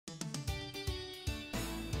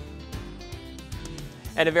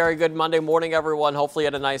And a very good Monday morning, everyone. Hopefully you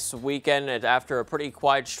had a nice weekend. And after a pretty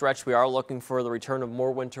quiet stretch, we are looking for the return of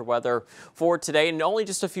more winter weather for today. And only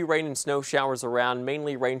just a few rain and snow showers around,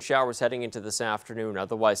 mainly rain showers heading into this afternoon.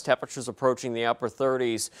 Otherwise, temperatures approaching the upper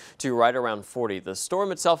 30s to right around 40. The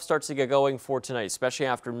storm itself starts to get going for tonight, especially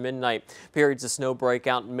after midnight. Periods of snow break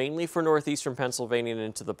out mainly for northeastern Pennsylvania and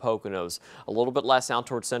into the Poconos. A little bit less out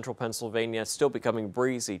towards central Pennsylvania, still becoming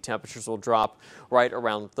breezy. Temperatures will drop right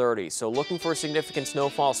around 30. So looking for significant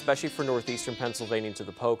snowfall, especially for northeastern Pennsylvania to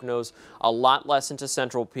the Poconos. A lot less into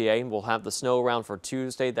central PA. We'll have the snow around for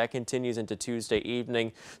Tuesday. That continues into Tuesday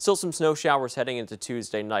evening. Still some snow showers heading into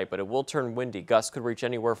Tuesday night, but it will turn windy. Gusts could reach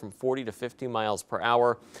anywhere from 40 to 50 miles per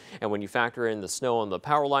hour. And when you factor in the snow on the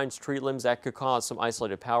power lines, tree limbs, that could cause some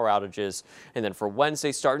isolated power outages. And then for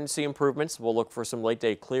Wednesday, starting to see improvements. We'll look for some late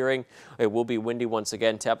day clearing. It will be windy once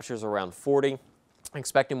again. Temperatures around 40.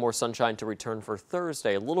 Expecting more sunshine to return for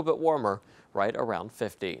Thursday, a little bit warmer, right around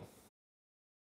 50.